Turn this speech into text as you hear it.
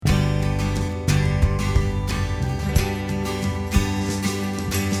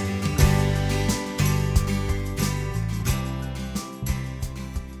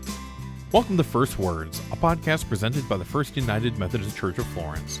Welcome to First Words, a podcast presented by the First United Methodist Church of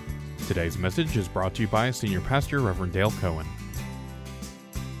Florence. Today's message is brought to you by Senior Pastor Reverend Dale Cohen.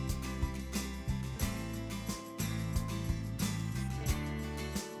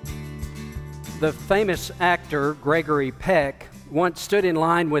 The famous actor Gregory Peck once stood in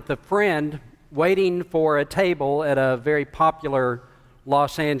line with a friend waiting for a table at a very popular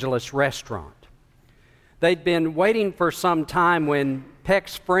Los Angeles restaurant. They'd been waiting for some time when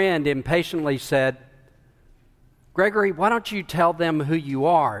Peck's friend impatiently said, "Gregory, why don't you tell them who you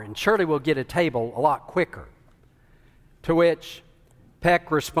are, and surely we'll get a table a lot quicker." To which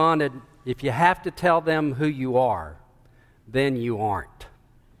Peck responded, "If you have to tell them who you are, then you aren't."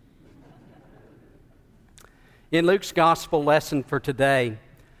 In Luke's gospel lesson for today,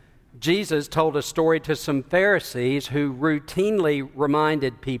 Jesus told a story to some Pharisees who routinely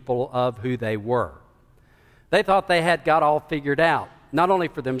reminded people of who they were. They thought they had got all figured out, not only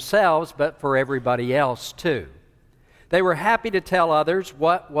for themselves, but for everybody else too. They were happy to tell others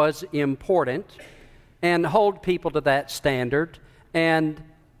what was important and hold people to that standard, and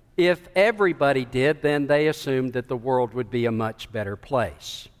if everybody did, then they assumed that the world would be a much better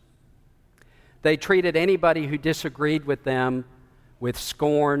place. They treated anybody who disagreed with them with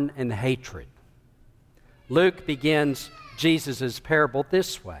scorn and hatred. Luke begins Jesus' parable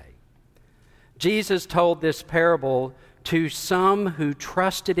this way. Jesus told this parable to some who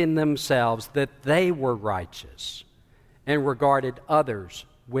trusted in themselves that they were righteous and regarded others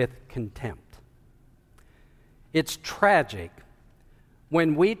with contempt. It's tragic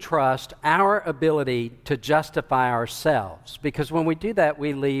when we trust our ability to justify ourselves, because when we do that,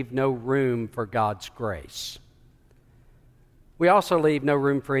 we leave no room for God's grace. We also leave no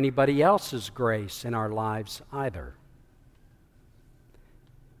room for anybody else's grace in our lives either.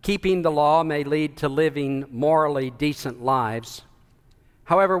 Keeping the law may lead to living morally decent lives.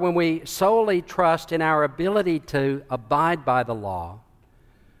 However, when we solely trust in our ability to abide by the law,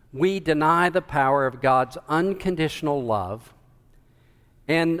 we deny the power of God's unconditional love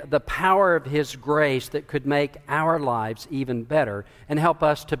and the power of His grace that could make our lives even better and help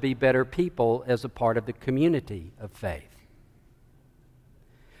us to be better people as a part of the community of faith.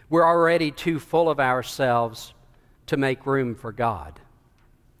 We're already too full of ourselves to make room for God.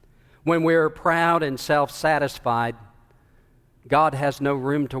 When we're proud and self-satisfied, God has no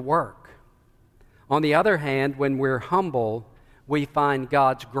room to work. On the other hand, when we're humble, we find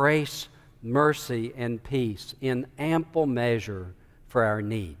God's grace, mercy, and peace in ample measure for our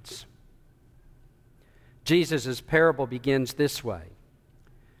needs. Jesus' parable begins this way.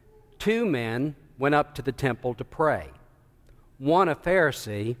 Two men went up to the temple to pray, one a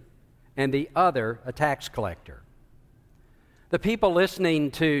Pharisee and the other a tax collector. The people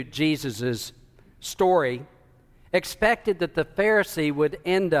listening to Jesus' story expected that the Pharisee would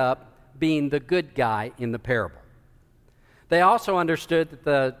end up being the good guy in the parable. They also understood that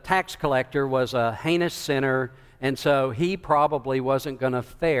the tax collector was a heinous sinner, and so he probably wasn't going to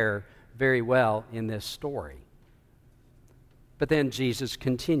fare very well in this story. But then Jesus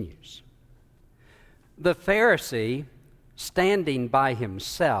continues. The Pharisee, standing by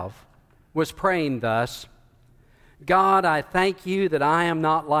himself, was praying thus, "God, I thank you that I am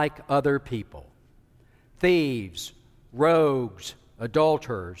not like other people, thieves, rogues,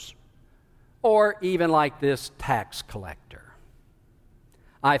 adulterers, or even like this tax collector.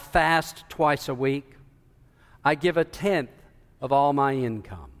 I fast twice a week. I give a tenth of all my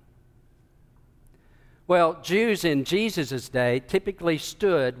income." Well, Jews in Jesus' day typically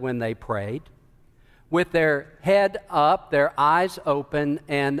stood when they prayed, with their head up, their eyes open,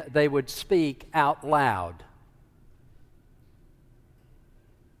 and they would speak out loud.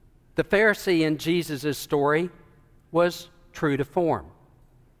 The Pharisee in Jesus' story was true to form.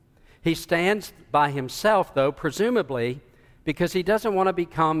 He stands by himself, though, presumably because he doesn't want to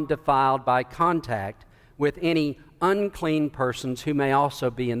become defiled by contact with any unclean persons who may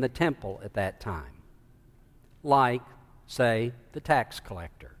also be in the temple at that time, like, say, the tax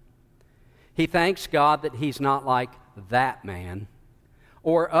collector. He thanks God that he's not like that man,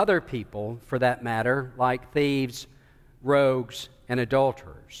 or other people, for that matter, like thieves, rogues, and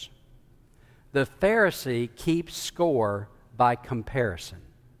adulterers. The Pharisee keeps score by comparison.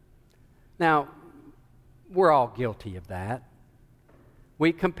 Now, we're all guilty of that.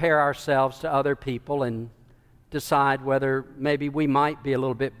 We compare ourselves to other people and decide whether maybe we might be a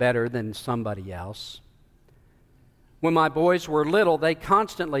little bit better than somebody else. When my boys were little, they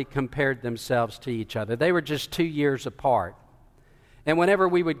constantly compared themselves to each other. They were just 2 years apart. And whenever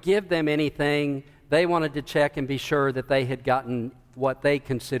we would give them anything, they wanted to check and be sure that they had gotten what they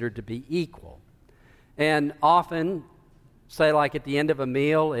considered to be equal. And often, say like at the end of a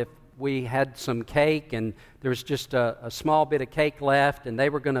meal, if we had some cake, and there was just a small bit of cake left, and they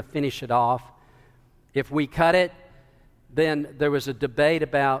were going to finish it off. If we cut it, then there was a debate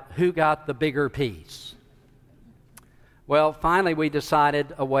about who got the bigger piece. Well, finally we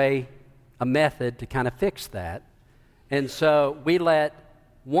decided a method to kind of fix that. And so we let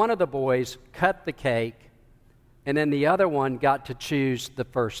one of the boys cut the cake, and then the other one got to choose the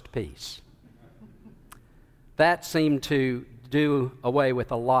first piece. That seemed to do away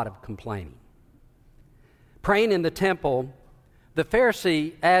with a lot of complaining. Praying in the temple, the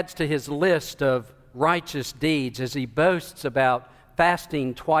Pharisee adds to his list of righteous deeds as he boasts about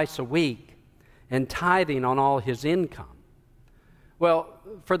fasting twice a week and tithing on all his income. Well,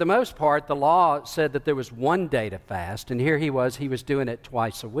 for the most part, the law said that there was one day to fast, and here he was doing it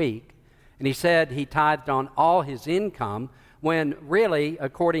twice a week. And he said he tithed on all his income, when really,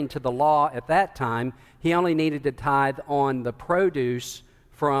 according to the law at that time, he only needed to tithe on the produce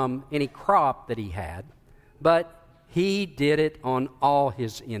from any crop that he had. But he did it on all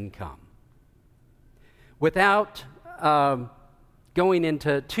his income. Without going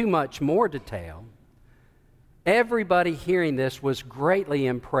into too much more detail, everybody hearing this was greatly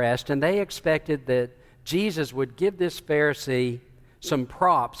impressed, and they expected that Jesus would give this Pharisee some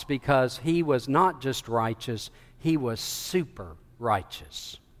props because he was not just righteous, he was super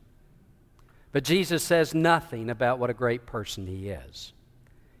righteous. But Jesus says nothing about what a great person he is.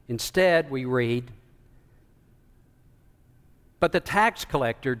 Instead, we read, "But the tax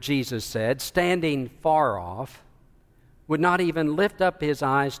collector," Jesus said, "standing far off, would not even lift up his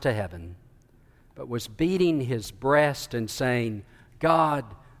eyes to heaven, but was beating his breast and saying, 'God,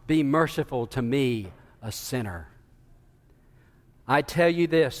 be merciful to me, a sinner.' I tell you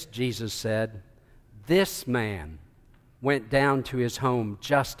this," Jesus said, "this man went down to his home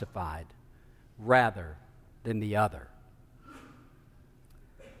justified rather than the other."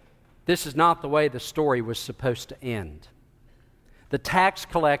 This is not the way the story was supposed to end. The tax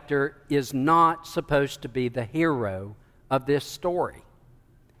collector is not supposed to be the hero of this story.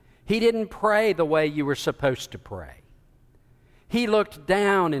 He didn't pray the way you were supposed to pray. He looked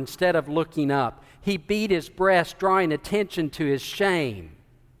down instead of looking up. He beat his breast, drawing attention to his shame,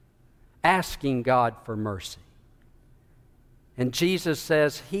 asking God for mercy. And Jesus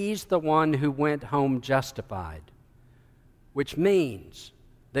says he's the one who went home justified, which means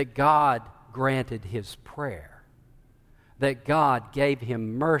that God granted his prayer, that God gave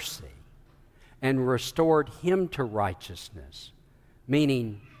him mercy and restored him to righteousness,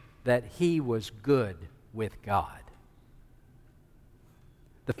 meaning that he was good with God.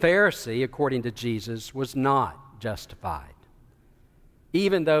 The Pharisee, according to Jesus, was not justified,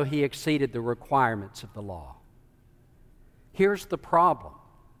 even though he exceeded the requirements of the law. Here's the problem.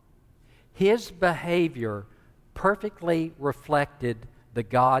 His behavior perfectly reflected the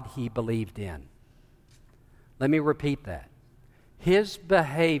God he believed in. Let me repeat that. His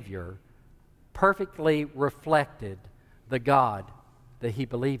behavior perfectly reflected the God that he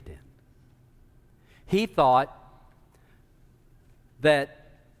believed in. He thought that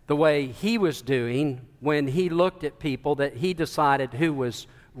the way he was doing, when he looked at people, that he decided who was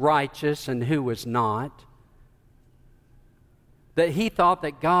righteous and who was not, that he thought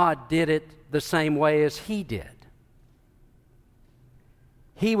that God did it the same way as he did.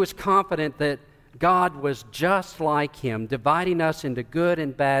 He was confident that God was just like him, dividing us into good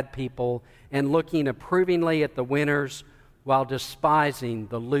and bad people and looking approvingly at the winners while despising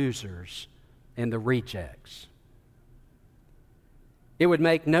the losers and the rejects. It would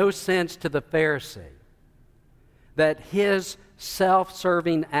make no sense to the Pharisee that his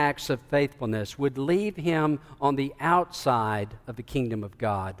self-serving acts of faithfulness would leave him on the outside of the kingdom of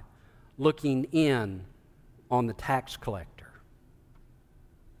God, looking in on the tax collector.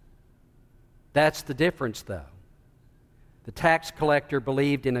 That's the difference, though. The tax collector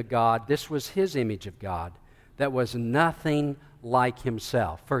believed in a God, this was his image of God, that was nothing like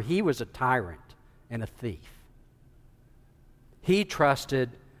himself, for he was a tyrant and a thief. He trusted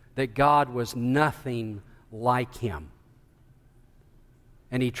that God was nothing like him,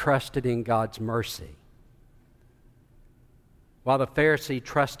 and he trusted in God's mercy, while the Pharisee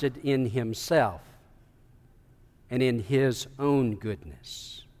trusted in himself and in his own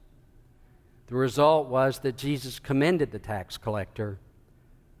goodness. The result was that Jesus commended the tax collector,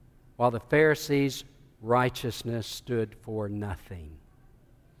 while the Pharisee's righteousness stood for nothing.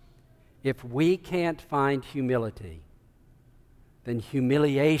 If we can't find humility, then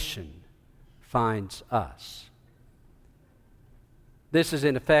humiliation finds us. This is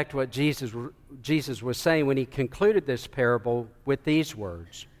in effect what Jesus was saying when he concluded this parable with these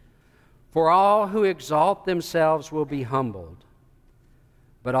words: "For all who exalt themselves will be humbled,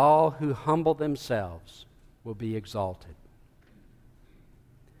 but all who humble themselves will be exalted.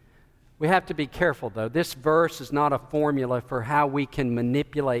 We have to be careful, though. This verse is not a formula for how we can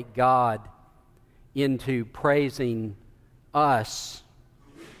manipulate God into praising us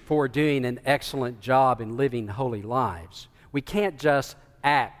for doing an excellent job in living holy lives. We can't just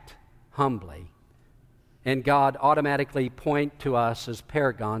act humbly and God automatically point to us as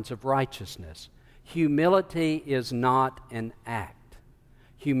paragons of righteousness. Humility is not an act.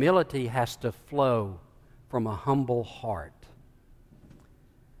 Humility has to flow from a humble heart.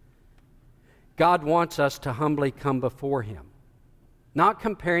 God wants us to humbly come before Him, not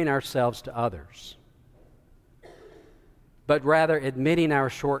comparing ourselves to others, but rather admitting our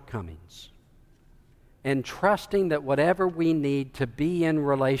shortcomings and trusting that whatever we need to be in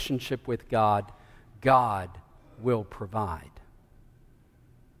relationship with God, God will provide.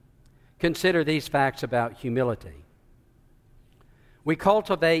 Consider these facts about humility. We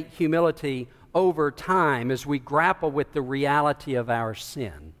cultivate humility over time as we grapple with the reality of our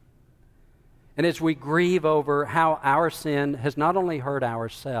sin. And as we grieve over how our sin has not only hurt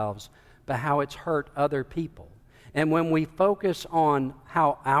ourselves, but how it's hurt other people. And when we focus on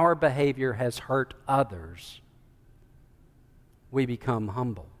how our behavior has hurt others, we become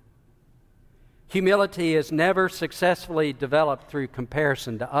humble. Humility is never successfully developed through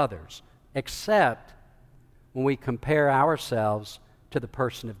comparison to others, except when we compare ourselves to the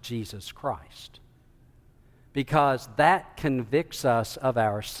person of Jesus Christ. Because that convicts us of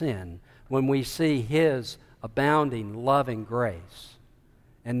our sin when we see His abounding loving grace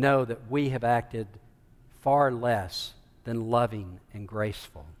and know that we have acted far less than loving and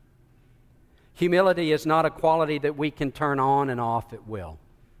graceful. Humility is not a quality that we can turn on and off at will.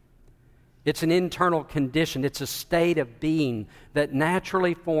 It's an internal condition. It's a state of being that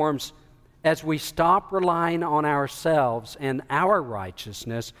naturally forms as we stop relying on ourselves and our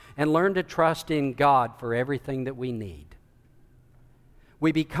righteousness and learn to trust in God for everything that we need.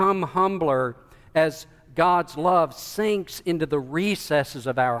 We become humbler as God's love sinks into the recesses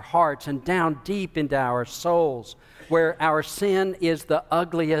of our hearts and down deep into our souls, where our sin is the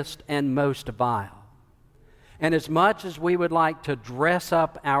ugliest and most vile. And as much as we would like to dress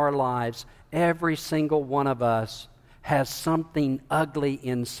up our lives, every single one of us has something ugly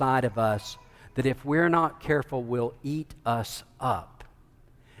inside of us that if we're not careful will eat us up.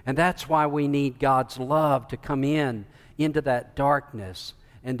 And that's why we need God's love to come into that darkness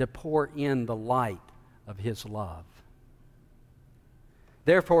and to pour in the light of His love.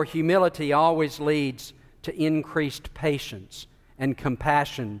 Therefore, humility always leads to increased patience and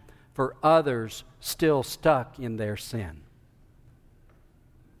compassion for others still stuck in their sin.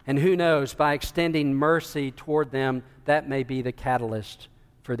 And who knows, by extending mercy toward them, that may be the catalyst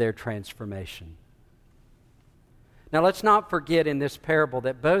for their transformation. Now, let's not forget in this parable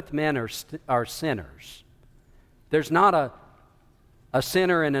that both men are sinners. There's not a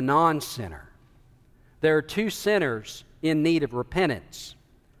sinner and a non-sinner. There are two sinners in need of repentance.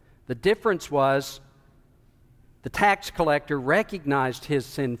 The difference was the tax collector recognized his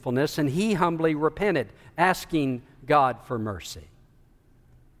sinfulness and he humbly repented, asking God for mercy.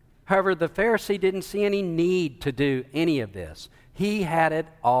 However, the Pharisee didn't see any need to do any of this. He had it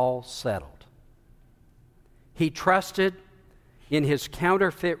all settled. He trusted in his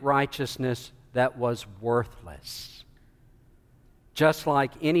counterfeit righteousness that was worthless. Just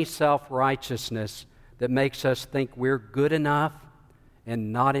like any self-righteousness that makes us think we're good enough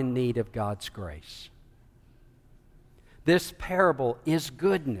and not in need of God's grace. This parable is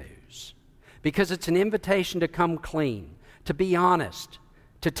good news because it's an invitation to come clean, to be honest,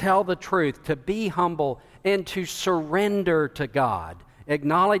 to tell the truth, to be humble, and to surrender to God,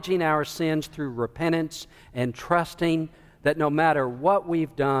 acknowledging our sins through repentance and trusting that no matter what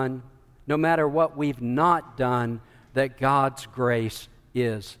we've done, no matter what we've not done, that God's grace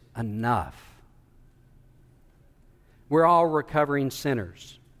is enough. We're all recovering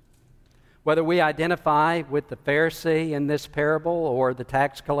sinners. Whether we identify with the Pharisee in this parable or the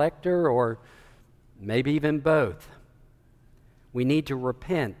tax collector or maybe even both, we need to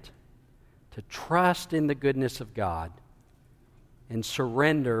repent, to trust in the goodness of God, and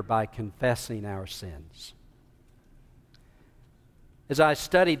surrender by confessing our sins. As I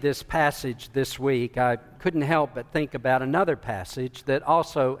studied this passage this week, I couldn't help but think about another passage that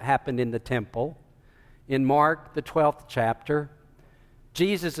also happened in the temple. In Mark, the 12th chapter,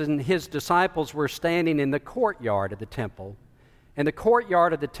 Jesus and His disciples were standing in the courtyard of the temple. And the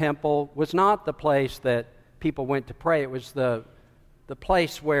courtyard of the temple was not the place that people went to pray. It was the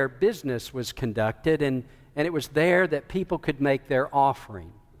place where business was conducted, and it was there that people could make their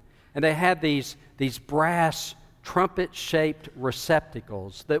offering. And they had these brass trumpet-shaped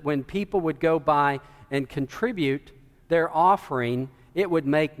receptacles that when people would go by and contribute their offering, it would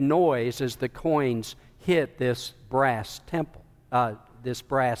make noise as the coins hit this brass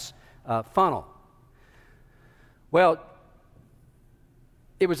funnel. Well,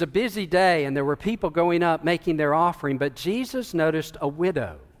 it was a busy day, and there were people going up making their offering, but Jesus noticed a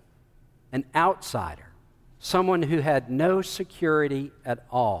widow, an outsider, someone who had no security at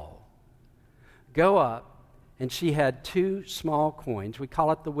all, go up, and she had 2 small coins. We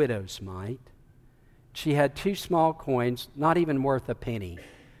call it the widow's mite. She had 2 small coins, not even worth a penny,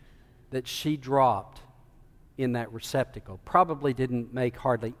 that she dropped in that receptacle. Probably didn't make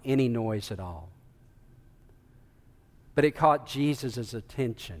hardly any noise at all. But it caught Jesus'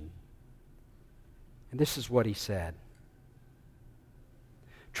 attention. And this is what he said.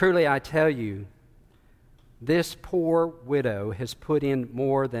 Truly, I tell you, this poor widow has put in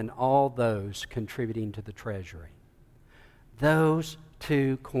more than all those contributing to the treasury. Those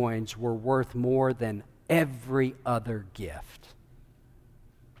 2 coins were worth more than every other gift.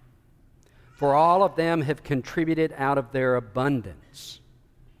 For all of them have contributed out of their abundance.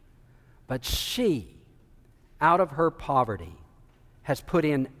 But she, out of her poverty, has put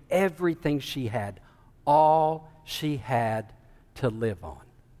in everything she had, all she had to live on.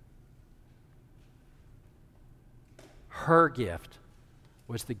 Her gift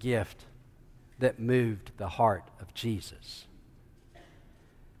was the gift that moved the heart of Jesus.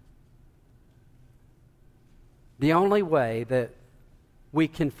 The only way that we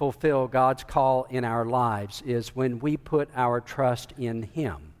can fulfill God's call in our lives is when we put our trust in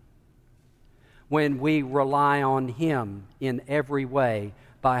Him, when we rely on Him in every way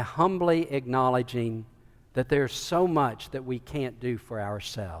by humbly acknowledging that there's so much that we can't do for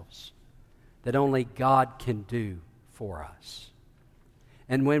ourselves, that only God can do for us.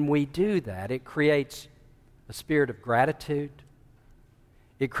 And when we do that, it creates a spirit of gratitude.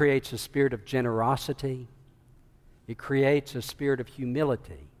 It creates a spirit of generosity. It creates a spirit of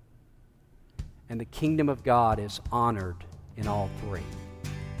humility. And the kingdom of God is honored in all 3.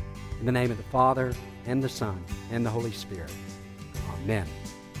 In the name of the Father, and the Son, and the Holy Spirit. Amen.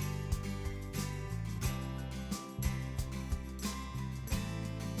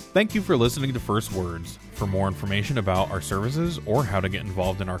 Thank you for listening to First Words. For more information about our services or how to get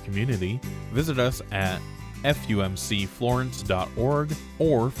involved in our community, visit us at fumcflorence.org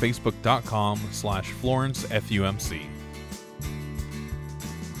or facebook.com/FlorenceFUMC.